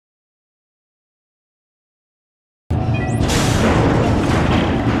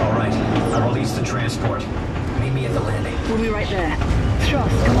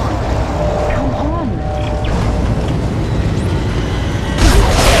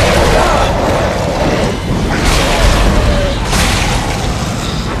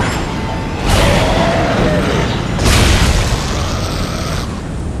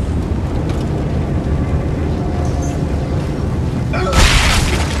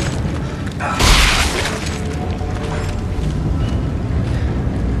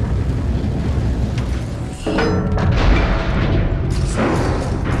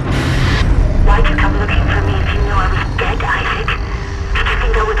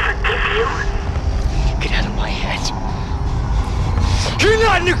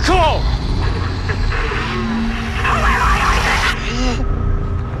on, Nicole!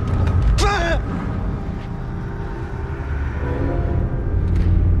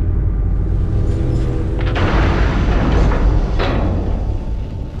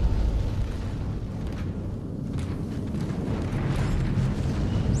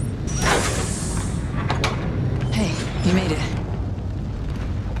 You made it.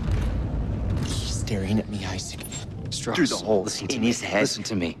 He's staring at me, Isaac. Strauss, Through the hole listen in his head. Listen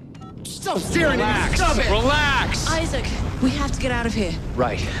to me. Stop staring at me! Relax! Stop it! Relax! Isaac, we have to get out of here.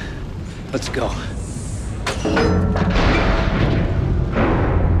 Right. Let's go.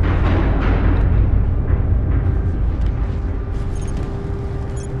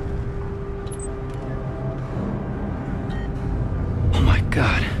 Oh my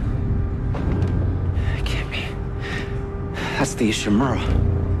God. It can't be. That's the Ishimura.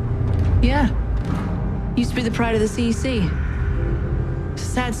 Yeah. Used to be the pride of the CEC. It's a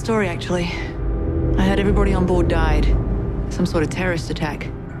sad story, actually. I heard everybody on board died. Some sort of terrorist attack.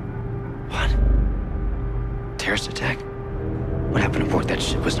 What? Terrorist attack? What happened aboard that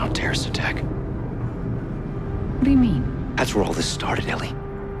ship was no terrorist attack. What do you mean? That's where all this started, Ellie.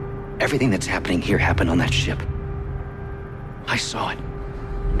 Everything that's happening here happened on that ship. I saw it.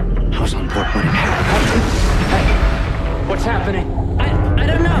 I was on board when it happened. Hey, what's happening? I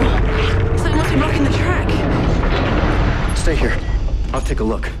don't know. Something must be blocking the track. Stay here. I'll take a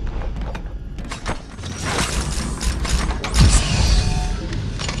look.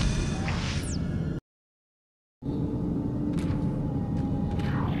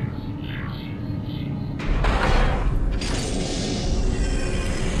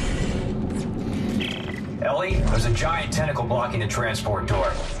 Ellie, there's a giant tentacle blocking the transport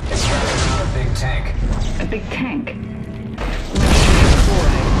door. It's wrapped around a big tank. A big tank?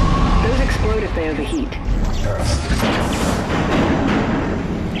 Those explode if they overheat.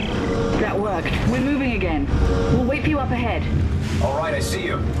 That worked. We're moving again. We'll wait for you up ahead. All right, I see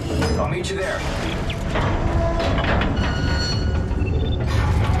you. I'll meet you there.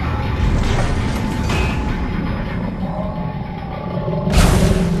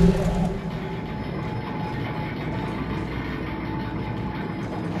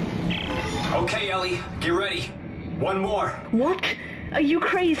 Okay, Ellie, get ready. One more. What? Are you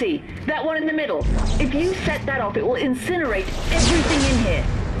crazy? That one in the middle. If you set that off, it will incinerate everything in here.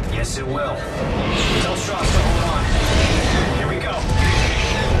 Yes, it will. Tell Strauss to hold on. Here we go.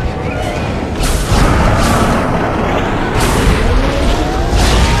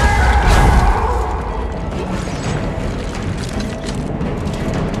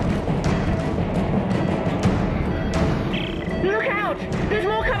 Look out! There's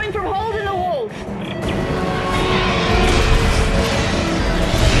more coming from holes in the walls!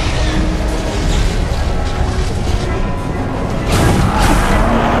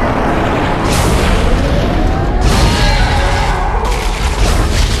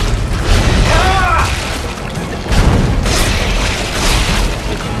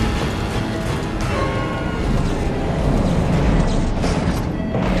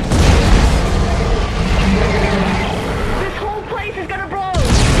 This whole place is gonna blow!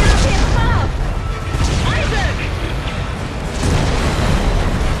 Get up here fast! Isaac!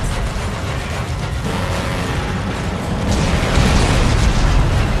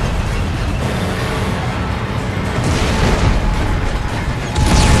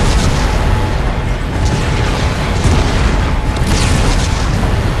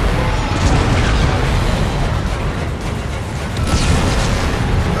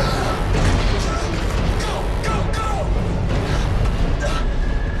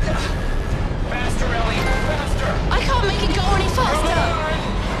 Faster, Ellie, faster! I can't make it go any faster!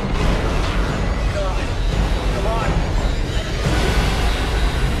 Come on.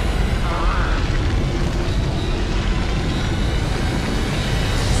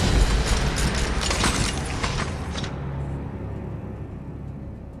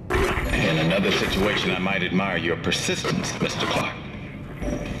 In another situation, I might admire your persistence, Mr. Clark.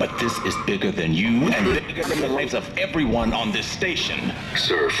 But this is bigger than you and bigger than the lives of everyone on this station.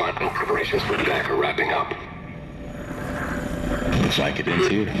 Sir, final preparations for attack are wrapping up. Looks like it ends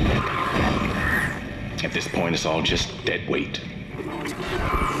here. At this point, it's all just dead weight.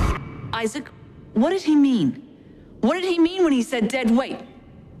 Isaac, what did he mean? What did he mean when he said dead weight?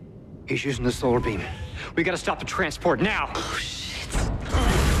 He's using the solar beam. We gotta stop the transport now! Oh, shit.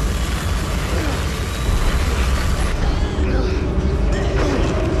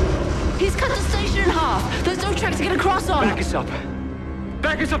 He's cut the station in half. There's no track to get across on. Back us up.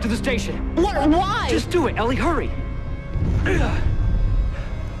 Back us up to the station! What? Why? Just do it, Ellie, hurry!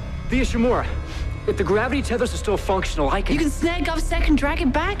 The Ishimura. If the gravity tethers are still functional, I can... You can snag GovSec and drag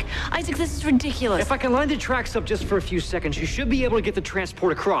it back? Isaac, this is ridiculous. If I can line the tracks up just for a few seconds, you should be able to get the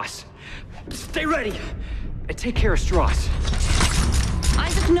transport across. Stay ready! And take care of Strauss.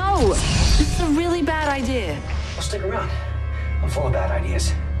 Isaac, no! This is a really bad idea. Well, stick around. I'm full of bad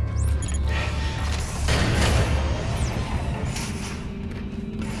ideas.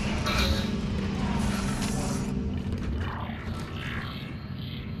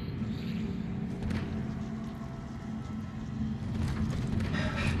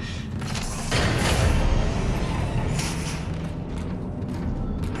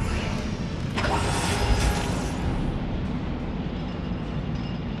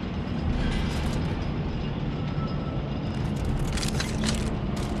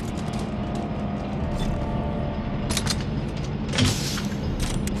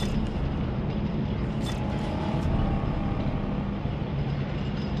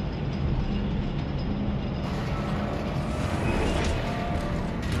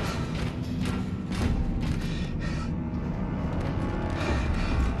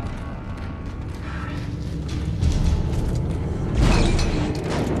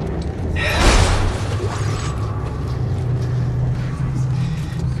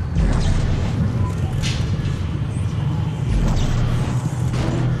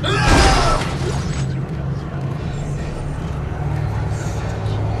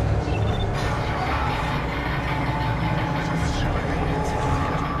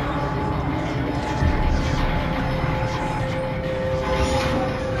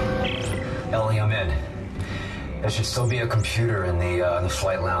 There should still be a computer in the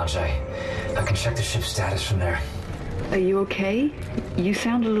flight lounge. I can check the ship's status from there. Are you okay? You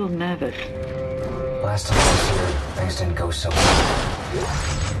sound a little nervous. Last time I was here, things didn't go so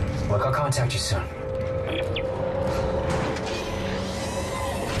well. Look, I'll contact you soon.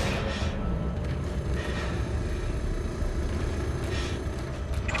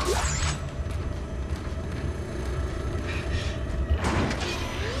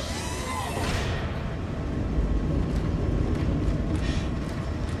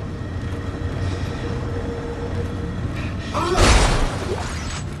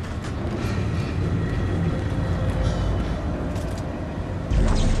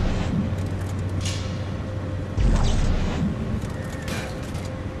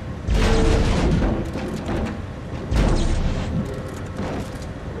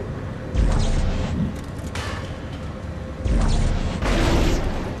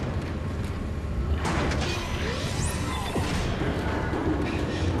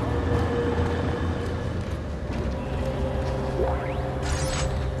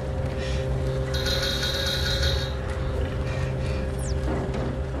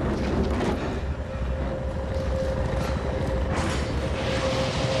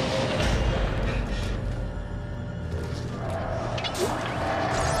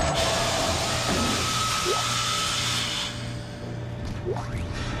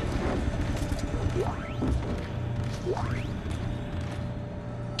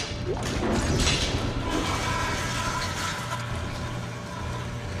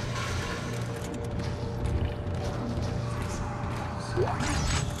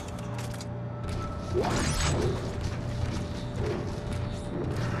 What?